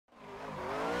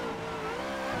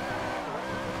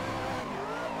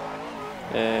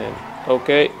And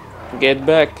okay, get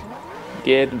back,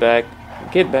 get back,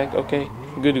 get back. Okay,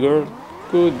 good girl,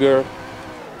 good girl.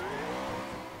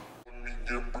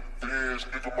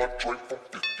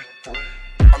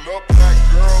 I love black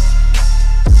girls,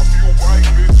 a few white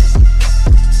bitches.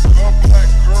 Love black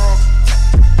girls,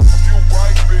 a few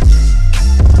white bitches.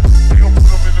 They don't put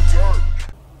them in the dirt.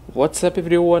 What's up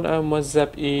everyone, I'm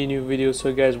Wazzup, a new video.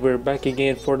 So guys, we're back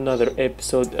again for another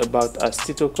episode about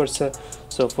Assetto Corsa.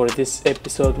 So for this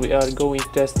episode we are going to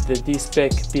test the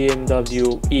DSPEC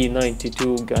BMW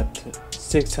E92, got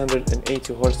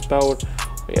 680 horsepower.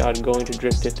 We are going to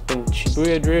drift it in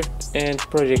Shibuya Drift and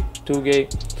Project 2G.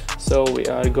 So we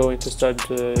are going to start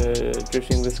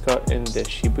drifting this car in the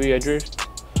Shibuya Drift.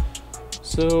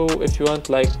 So if you want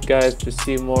guys to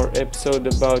see more episode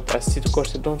about Assetto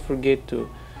Corsa, don't forget to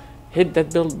hit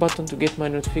that bell button to get my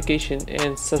notification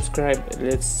and subscribe.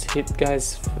 Let's hit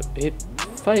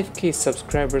 5k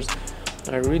subscribers.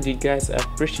 I really guys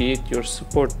appreciate your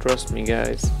support, trust me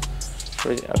guys,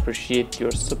 really appreciate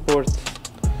your support.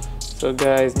 So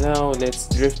guys, now let's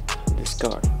drift this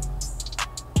car.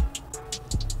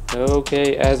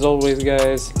 Okay, as always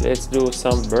guys, let's do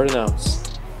some burnouts.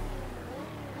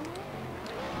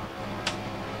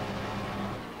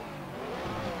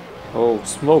 Oh,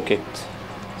 smoke it,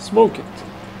 smoke it.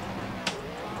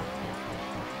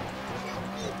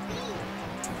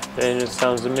 And it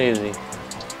sounds amazing.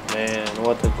 Man,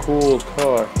 what a cool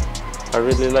car. I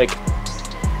really like it.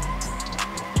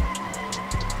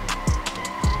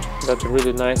 Got a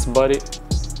really nice body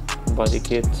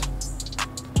kit.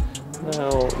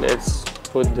 Now let's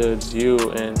put the view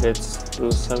and let's do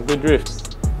some good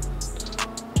drift.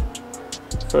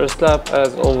 First lap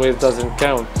as always doesn't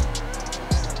count.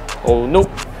 Oh no!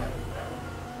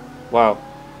 Wow,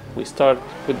 we started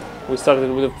with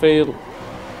a fail.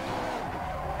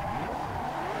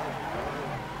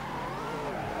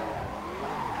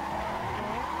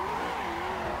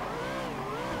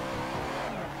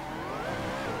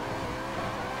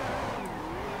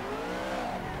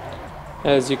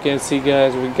 As you can see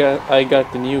guys, I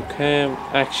got the new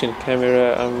action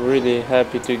camera. I'm really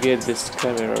happy to get this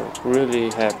camera,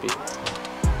 really happy.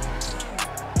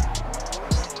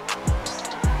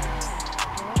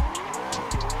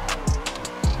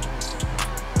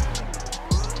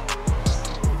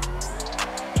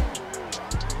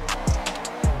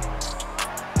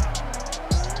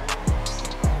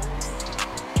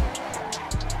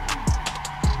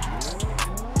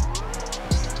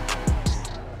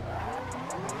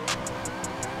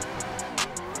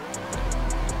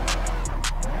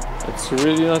 It's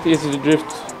really not easy to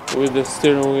drift with the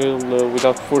steering wheel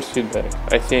without force feedback,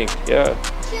 I think. Yeah,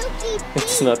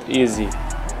 it's not easy.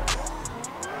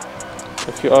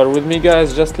 If you are with me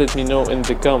guys, just let me know in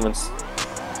the comments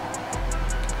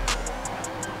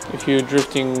if you're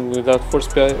drifting without force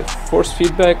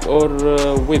feedback or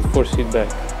with force feedback.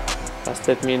 Just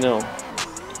let me know.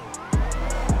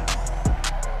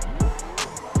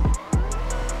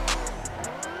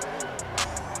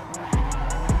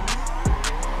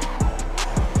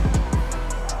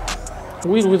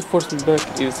 Wheel with force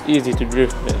feedback is easy to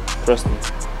drift, man, trust me.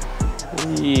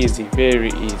 Easy, very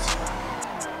easy.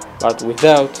 But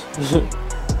without,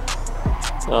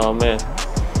 oh man,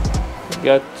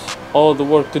 got all the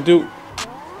work to do.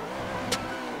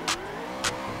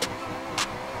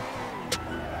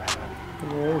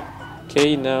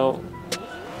 Okay, now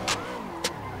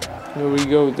here we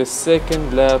go, the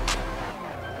second lap.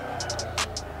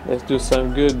 Let's do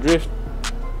some good drift.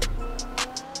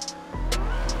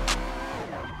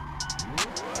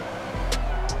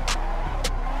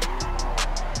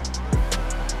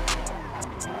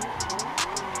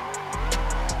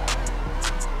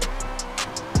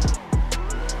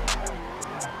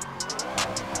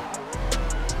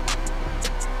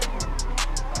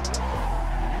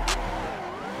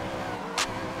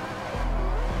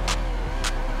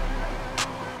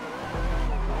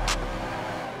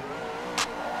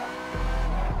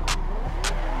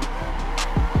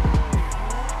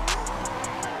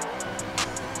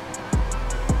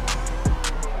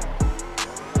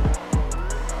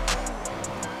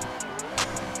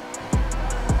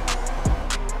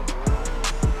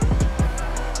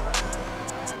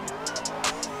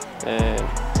 And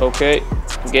okay,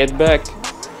 get back,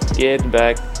 get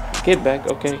back, get back.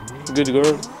 Okay, good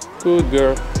girl, good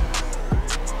girl.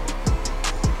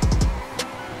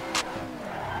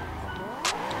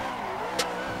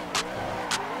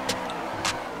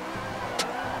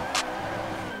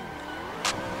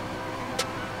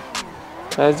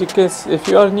 As you can see, if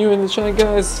you are new in the channel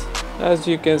guys, as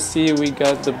you can see, we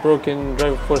got the broken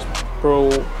Driver Force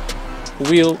Pro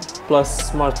wheel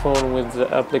Plus smartphone with the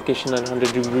application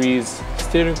 900 degrees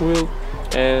steering wheel,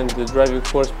 and the Driving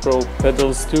Force Pro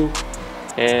pedals too,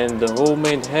 and the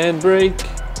homemade handbrake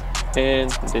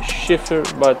and the shifter.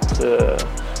 But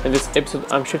in this episode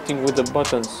I'm shifting with the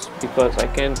buttons because I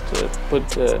can't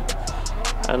put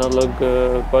analog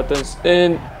buttons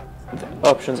in the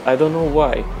options. I don't know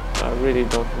why. I really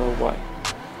don't know why.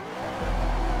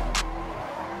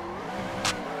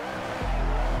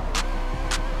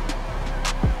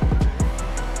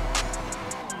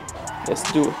 Let's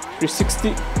do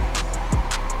 360.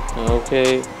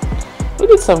 Okay, we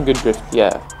did some good drift,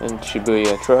 yeah, in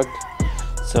Shibuya truck.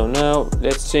 So now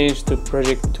let's change to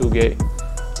Project 2G.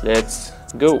 Let's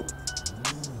go.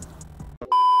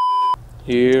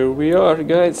 Here we are,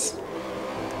 guys.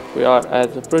 We are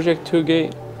at the Project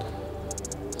 2G.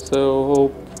 So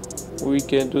hope we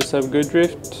can do some good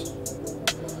drift.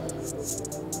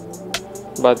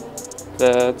 But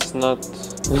that's not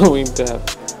going to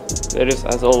happen. There is,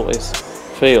 as always,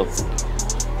 fail.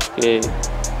 Okay,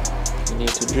 we need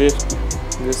to drift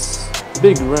this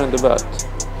big roundabout.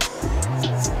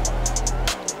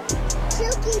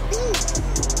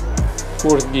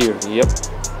 Fourth gear, yep.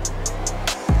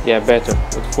 Yeah, better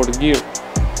with fourth gear.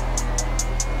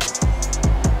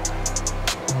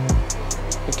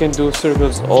 I can do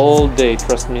circles all day,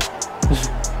 trust me.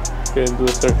 I can do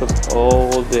circles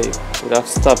all day without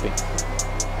stopping.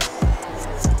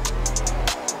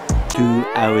 2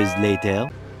 hours later.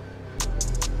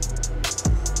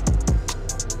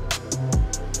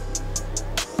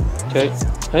 Okay,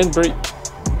 handbrake.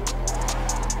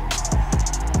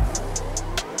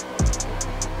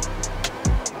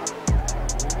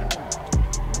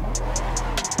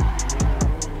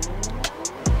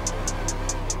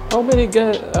 How many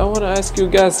guys, I want to ask you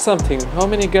guys something. How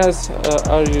many guys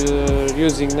are you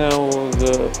using now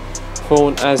the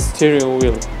phone as steering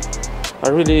wheel? I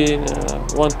really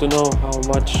want to know how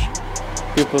much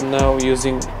people now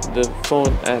using the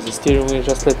phone as a steering wheel.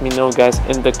 Just let me know, guys,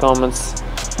 in the comments.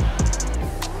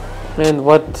 And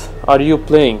what are you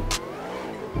playing?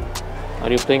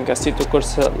 Are you playing Assetto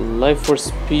Corsa, Life for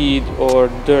Speed, or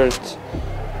Dirt?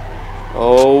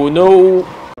 Oh no!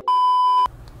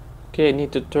 Okay, I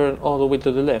need to turn all the way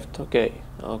to the left. Okay,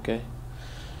 okay.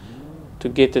 To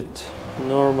get it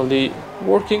normally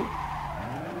working.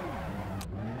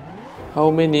 How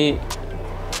many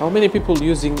people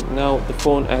using now the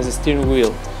phone as a steering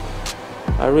wheel?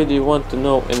 I really want to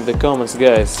know in the comments,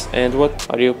 guys. And what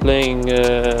are you playing?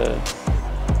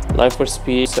 Life for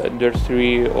Speed, Dirt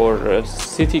 3, or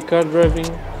city car driving,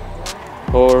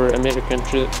 or American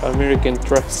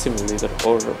Truck Simulator,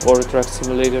 or Truck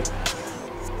Simulator?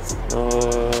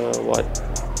 What?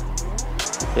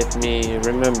 Let me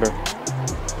remember.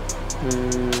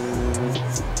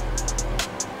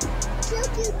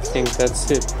 I think that's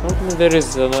it. There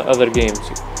is other games.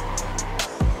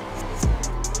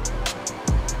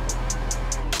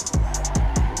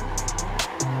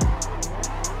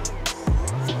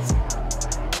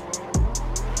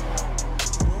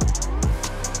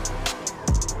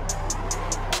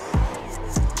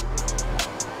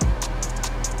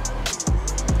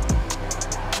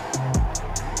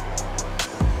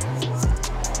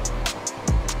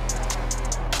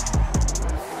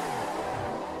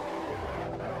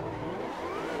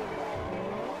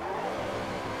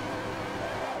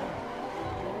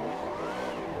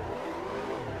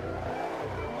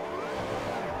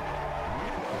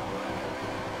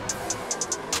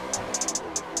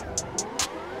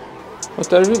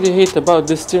 What I really hate about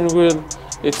this steering wheel,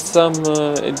 it's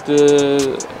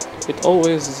it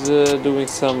always doing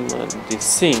some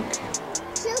desync.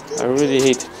 I really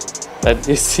hate it, that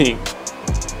desync.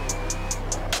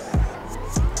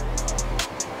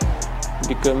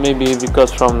 Maybe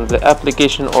because from the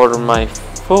application or my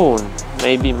phone.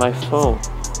 Maybe my phone.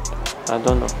 I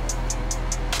don't know.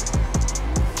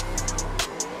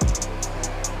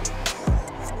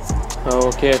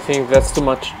 Okay, I think that's too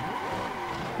much.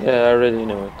 Yeah, I already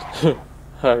know it.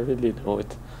 I really know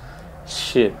it.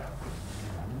 Shit.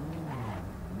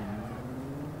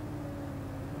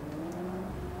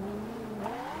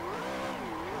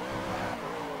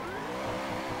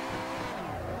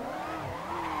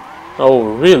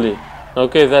 Oh, really?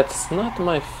 Okay, that's not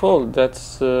my fault.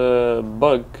 That's a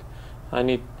bug. I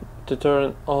need to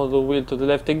turn all the wheel to the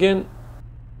left again.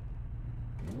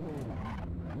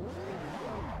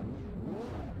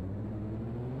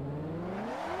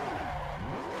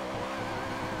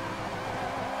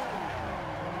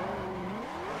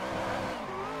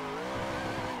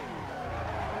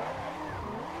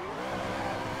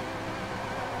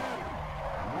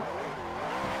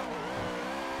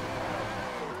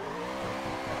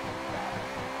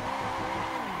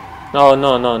 No,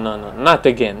 no, no, no, no, not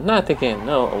again, not again.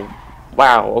 No.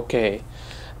 Wow. Okay.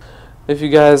 If you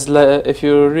guys if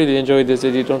you really enjoyed this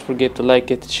video, don't forget to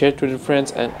like it, share it with your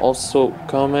friends, and also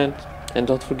comment. And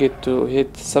don't forget to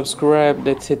hit subscribe.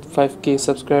 Let's hit 5k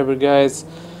subscriber, guys.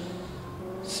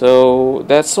 So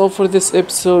that's all for this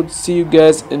episode. See you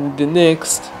guys in the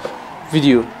next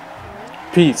video.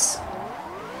 Peace.